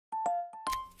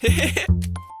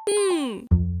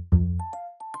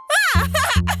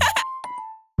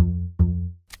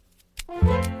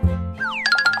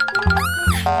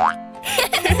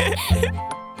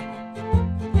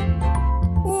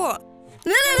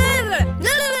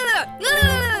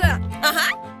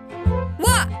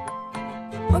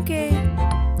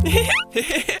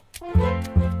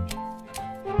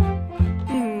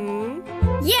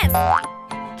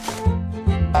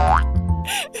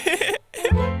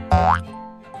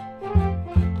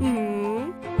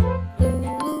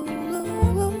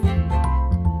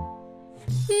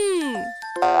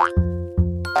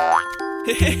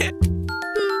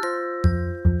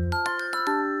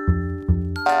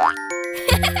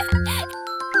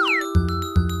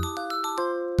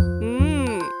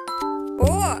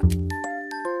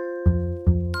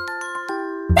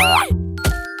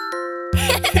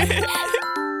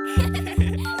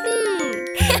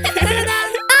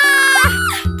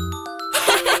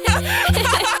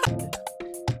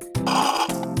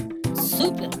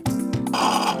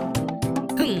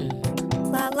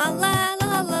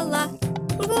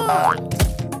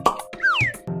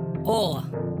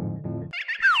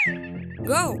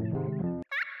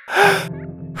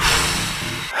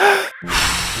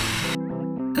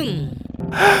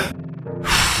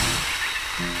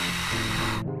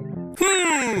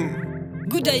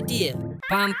Good idea.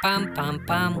 Pam pam pam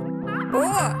pam.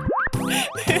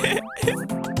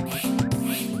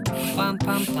 Pam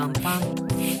pam pam pam.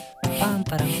 Pam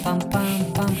param pam pam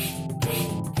pam.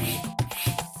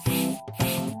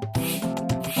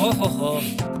 Oh ho ho.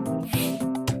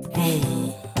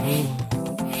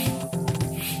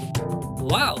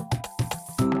 Wow.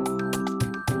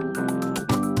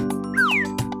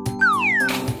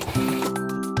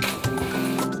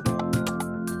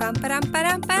 Pam param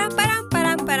param param param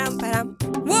param param param.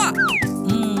 Whoa!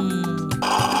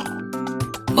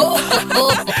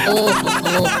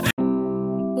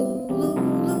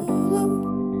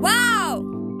 Wow!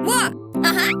 Whoa!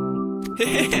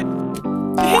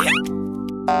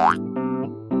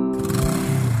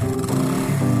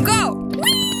 Go!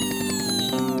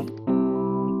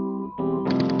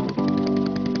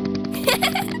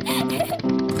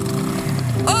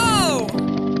 Oh!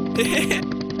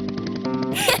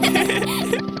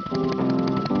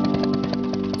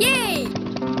 Yay!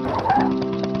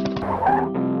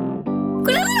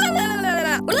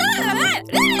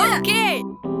 Okay.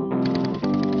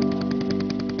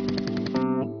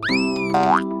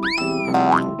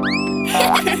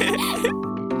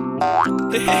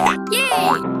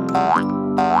 Yay!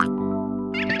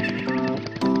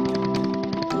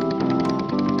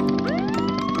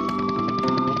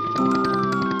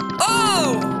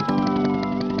 Oh!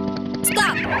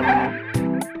 Stop!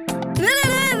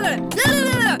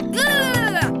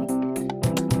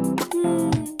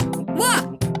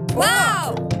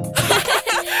 Wow!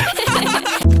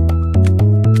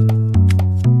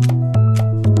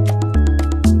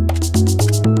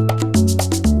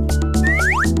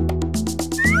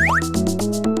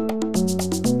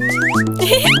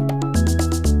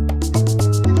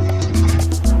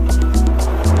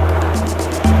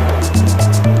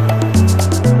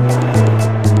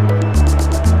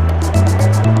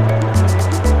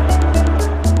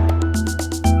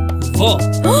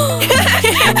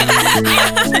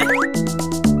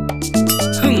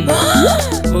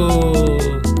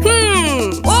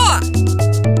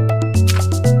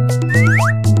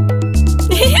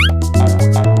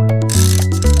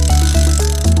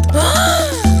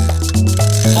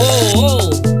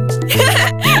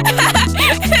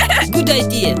 Good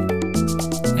idea.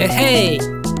 Hey.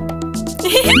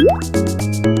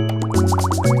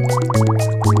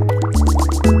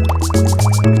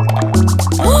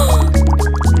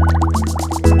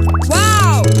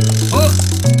 Wow! Oh.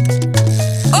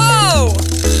 Oh!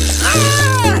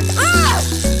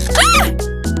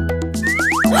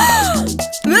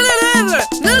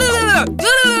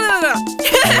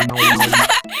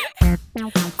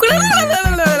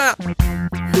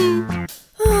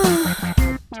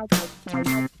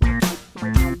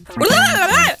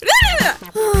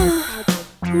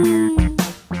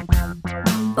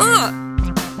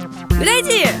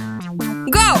 Ready?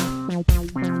 Go!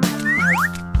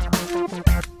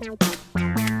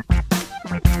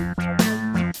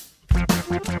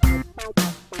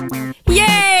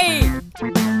 Yay!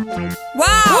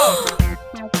 Wow!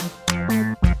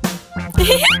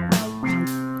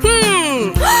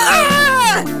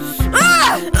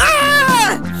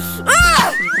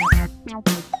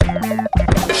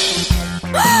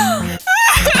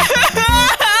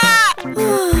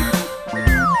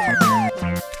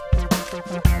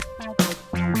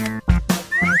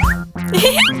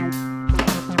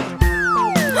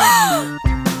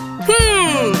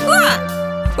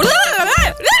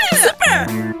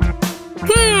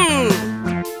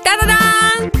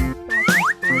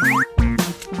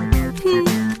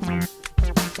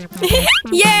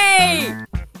 Yay!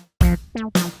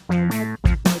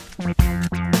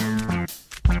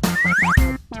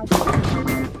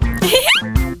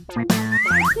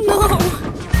 No!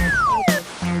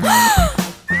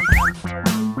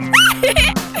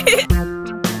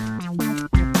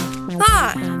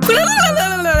 Ah!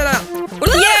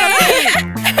 Yay!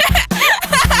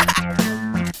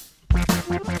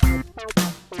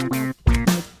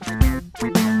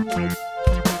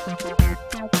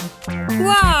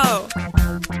 Wow!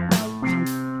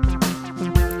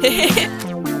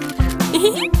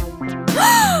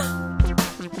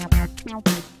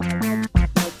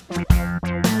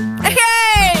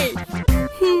 Hey!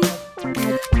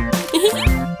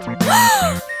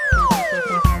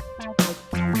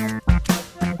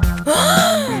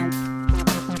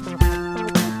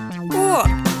 Oh.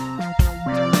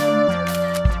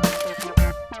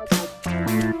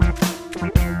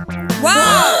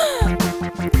 Wow!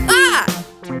 Ah!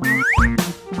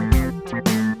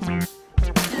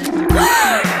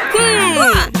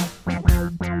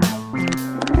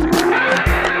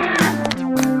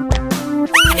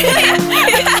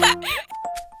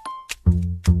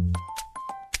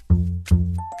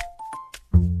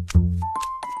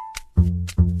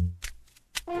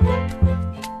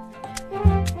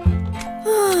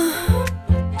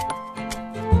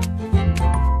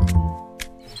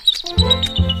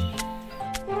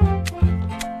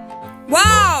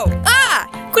 Wow! Ah!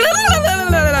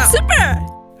 Super!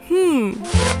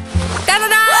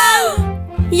 Da-da-da!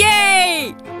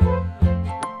 Yay!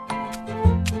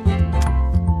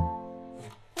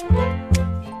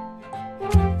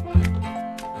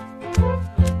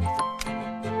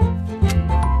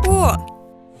 Oh.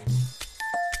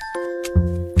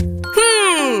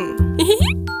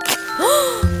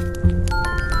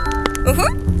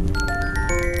 Uh-huh.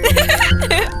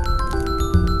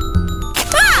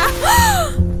 Oh.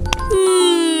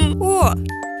 Oh.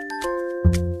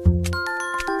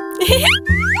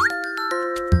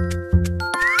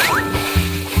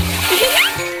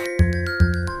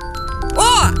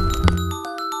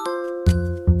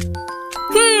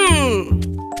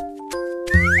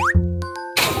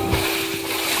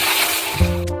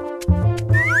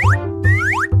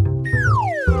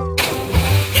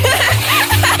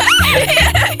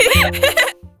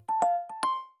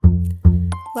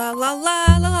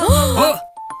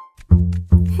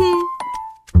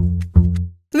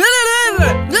 La la la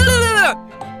la la.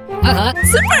 Oh.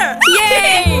 Super!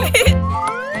 Yay!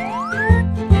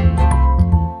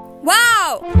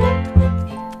 Wow!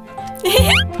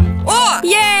 Oh!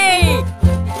 Yay!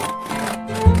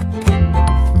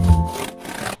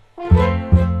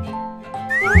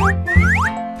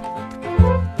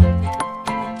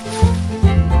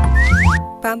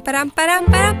 Pam param param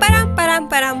param param param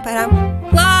param param.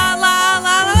 La la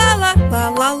la la la la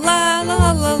la la la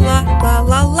la la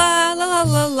la la la la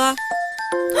la la.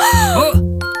 Oh.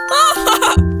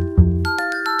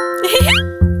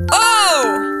 Oh!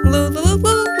 Lu, lu, lu,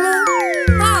 lu, lu.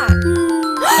 Ah.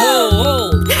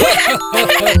 Oh.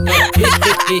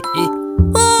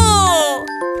 Oh!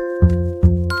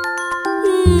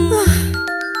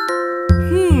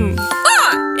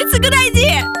 Ah! It's a good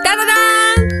idea! Da-da-da!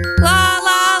 La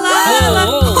la la la.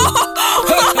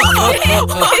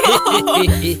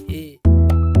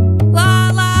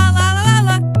 La la la la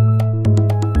la.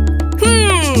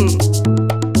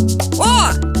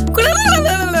 Oh!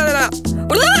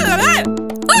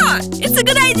 Oh! It's a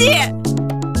good idea!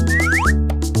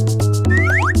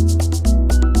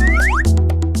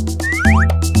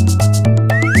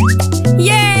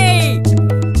 Yay!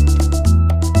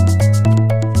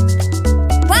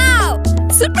 Wow!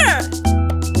 Super!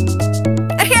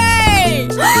 Hey!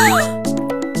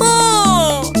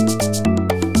 Oh!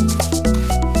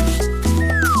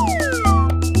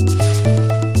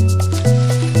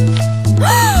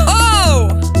 Oh!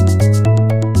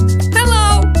 Hello!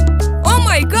 Oh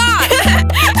my God!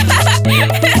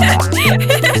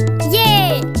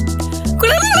 Yay!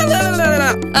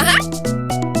 Uh-huh.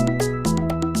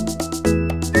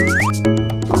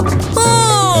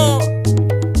 Oh!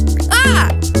 Ah!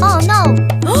 Oh no!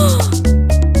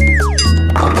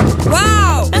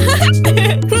 Wow!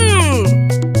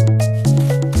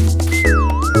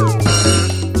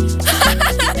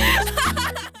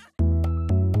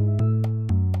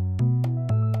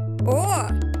 Oh!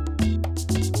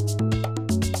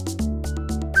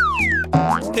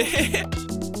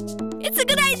 It's a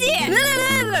good idea!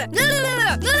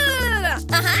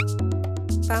 Uh-huh.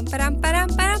 Pam param param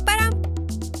param param.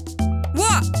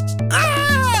 Whoa!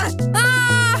 Ah!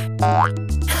 Ah!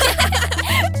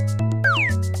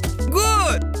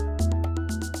 Good!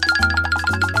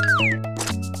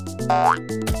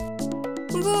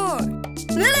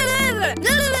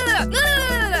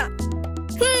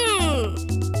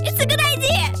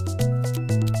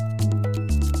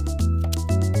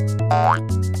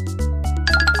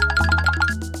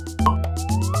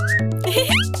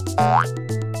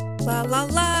 La la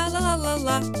la la la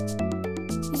la.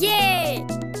 Yay!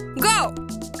 Go!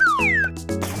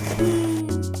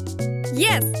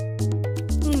 Yes!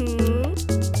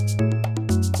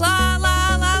 La la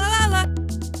la la la.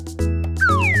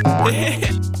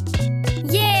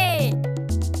 Yay!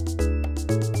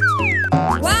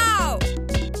 Wow!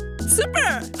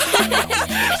 Super!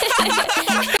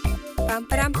 Pam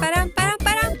param param param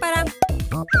param param.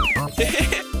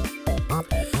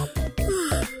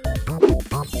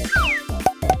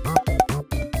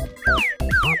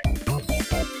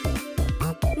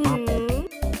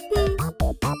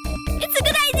 It's a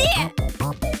good idea.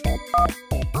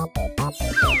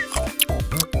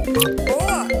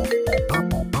 Oh.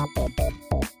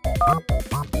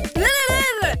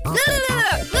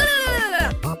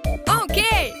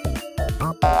 Okay.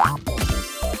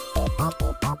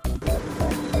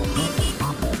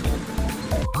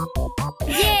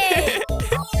 Yay!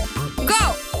 Go!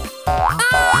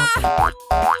 Ah!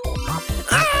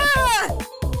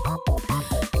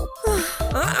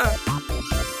 Ah!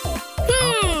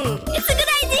 It's a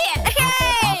good idea.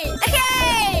 Hey!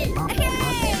 Hey!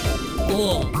 Hey!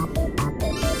 Oh,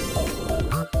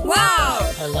 Wow!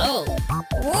 hello.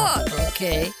 What?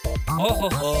 Okay. Oh, ho,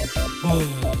 ho.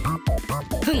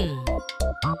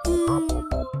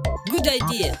 Good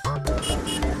idea.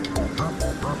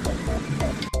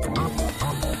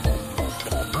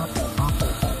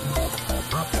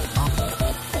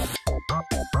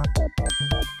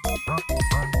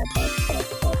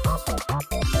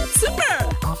 Super!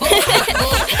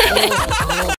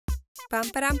 Pam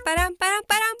param param param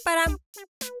param param.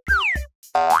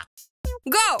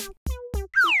 Go!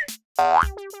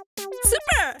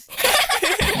 Super!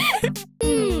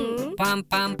 Pam,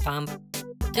 pam, pam.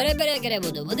 Tere bere kere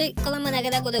budu budu. Kolama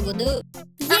nagada gudu gudu.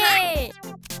 Yay!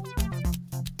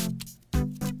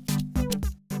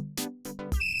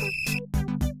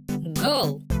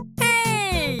 Go.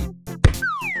 Hey!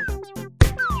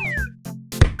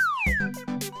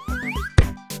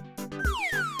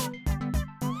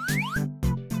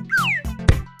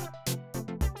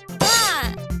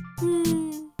 Ah!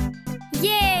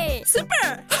 Yay!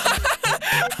 Super!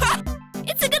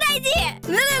 It's a good idea!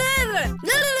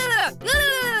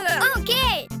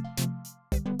 Okay!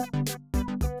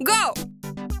 Go!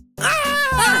 Ah!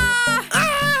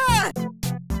 Ah!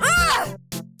 Ah!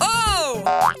 Oh!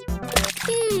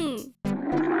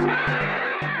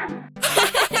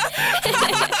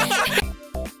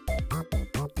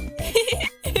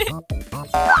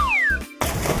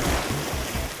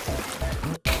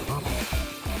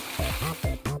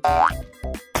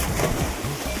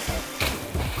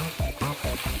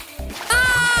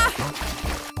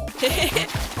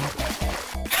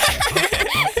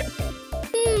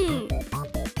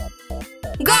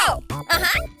 Go!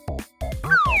 Uh-huh.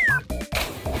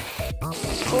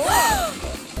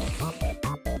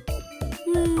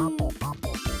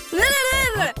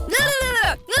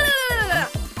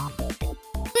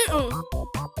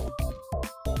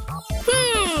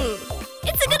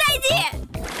 It's a good idea.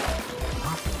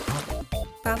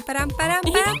 Pam param param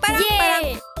param param param.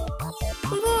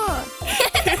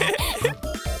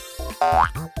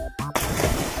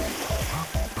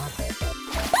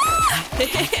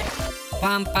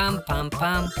 Pam, pam, pam,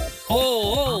 pam. Oh,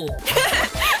 oh.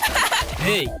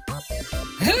 Hey.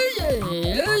 Hey, hey,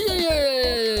 hey,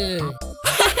 hey.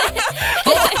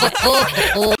 Oh, oh,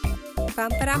 oh. Pam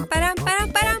param param param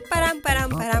param param param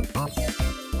param.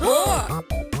 Oh.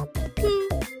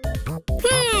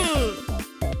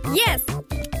 Yes.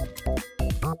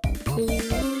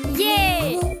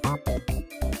 Yay.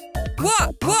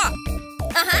 What? What?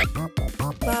 Uh-huh.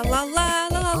 La la la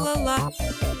la la la.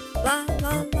 La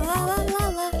la la la la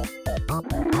la.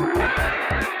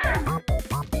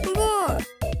 What?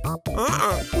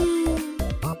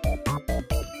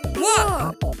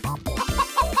 What?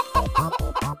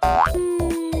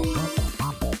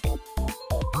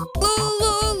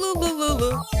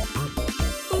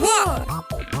 What?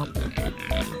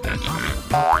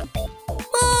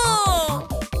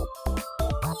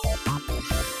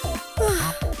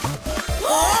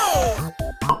 Oh!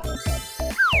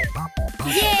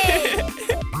 Yay!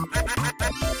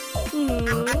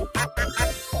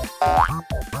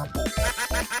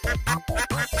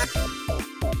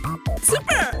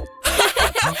 Super!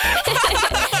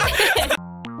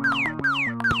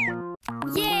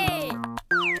 Yay!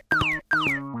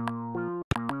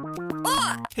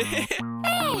 Oh!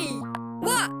 Hey!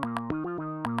 What?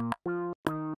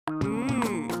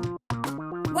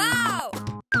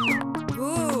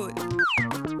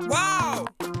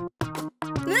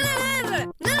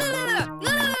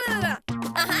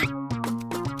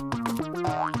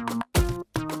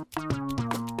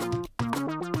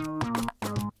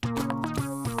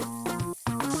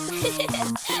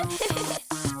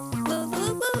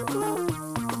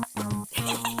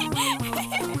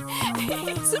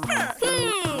 Super!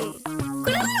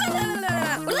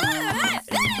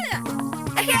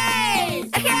 Okay!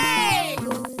 Okay!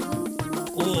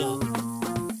 Oh.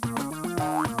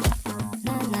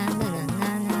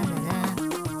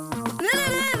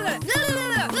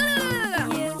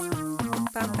 Yes.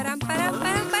 Pam, param, param,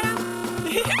 param, param.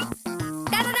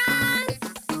 Ta-da-dan!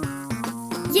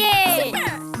 Yay!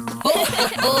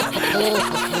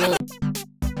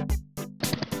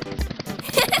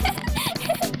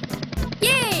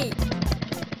 Yay!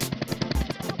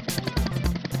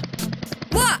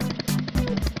 What?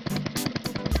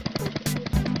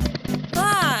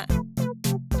 Ah!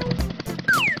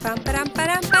 Pam, param,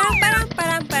 param, param, param,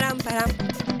 param, param, param.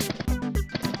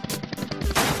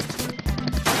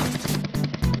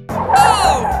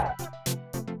 Oh!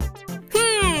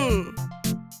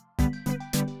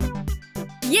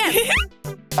 Yes!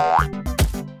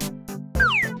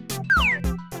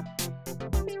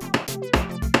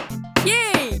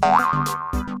 Yay!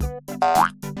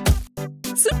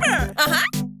 Super! Uh-huh!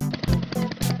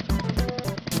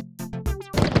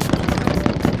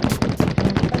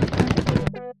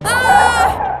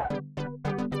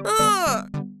 Ah!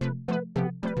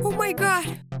 Oh my god!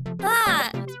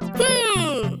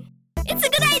 It's a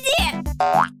good idea!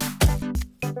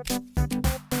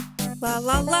 La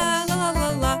la la la la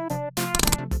la.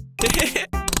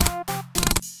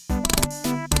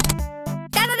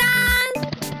 Ta-da-dan!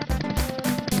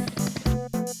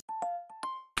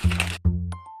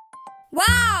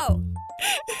 Wow!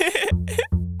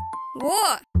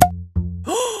 Whoa!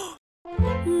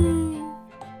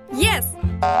 Yes!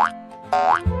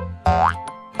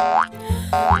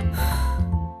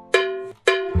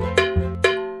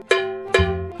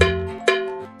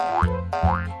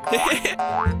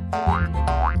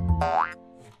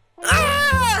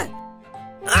 Ah!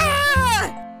 Ah!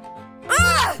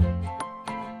 Ah!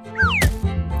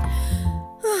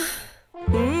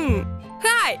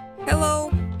 Hi!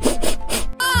 Hello!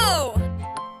 Oh!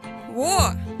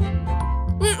 Whoa!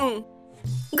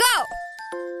 Go!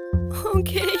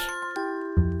 Okay.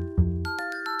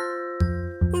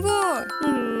 Whoa!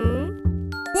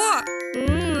 Whoa!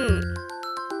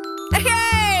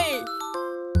 Hey!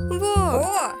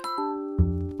 Whoa!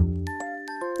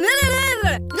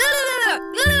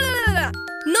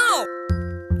 No!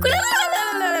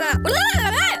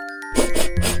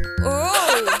 Oh!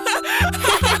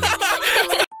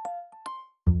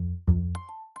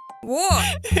 Whoa!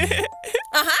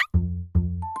 Uh-huh!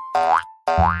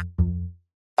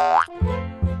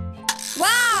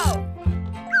 Wow!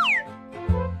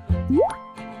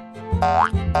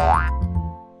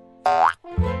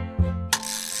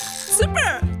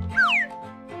 Super!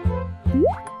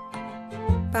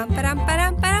 Pam, param,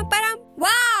 param, param, param.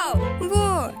 Wow!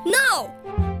 Whoa! No!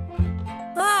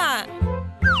 Ah!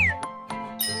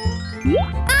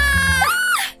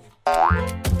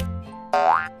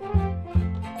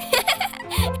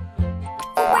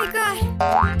 Oh my god!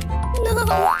 No!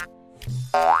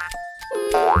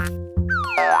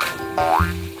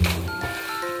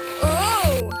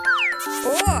 Oh!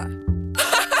 Oh!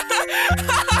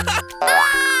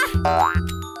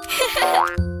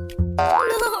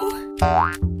 No!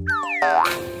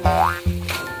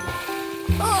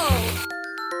 Oh!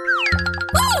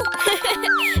 Oh!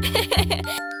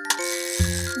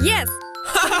 Yes!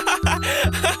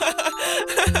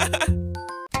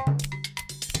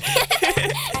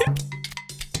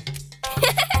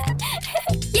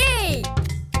 Yay!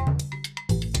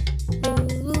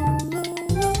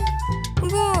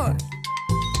 Whoa!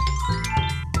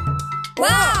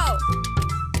 Wow!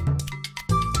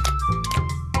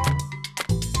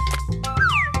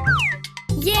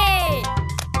 Yay!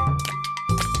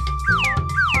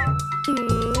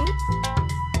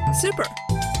 Super!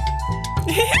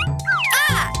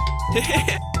 Ah!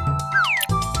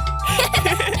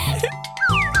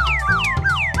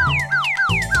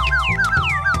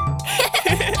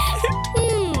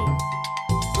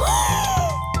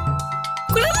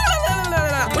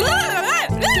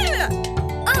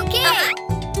 Okay!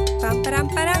 Pam, param,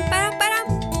 param, param, param.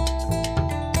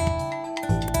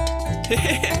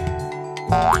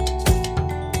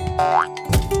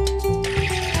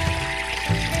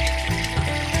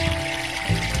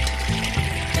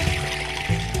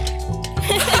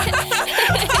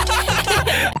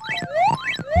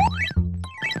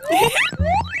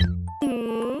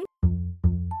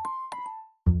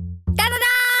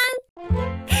 Ta-da-dan!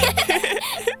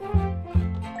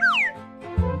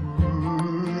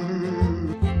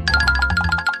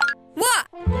 What?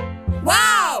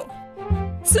 Wow!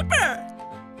 Super!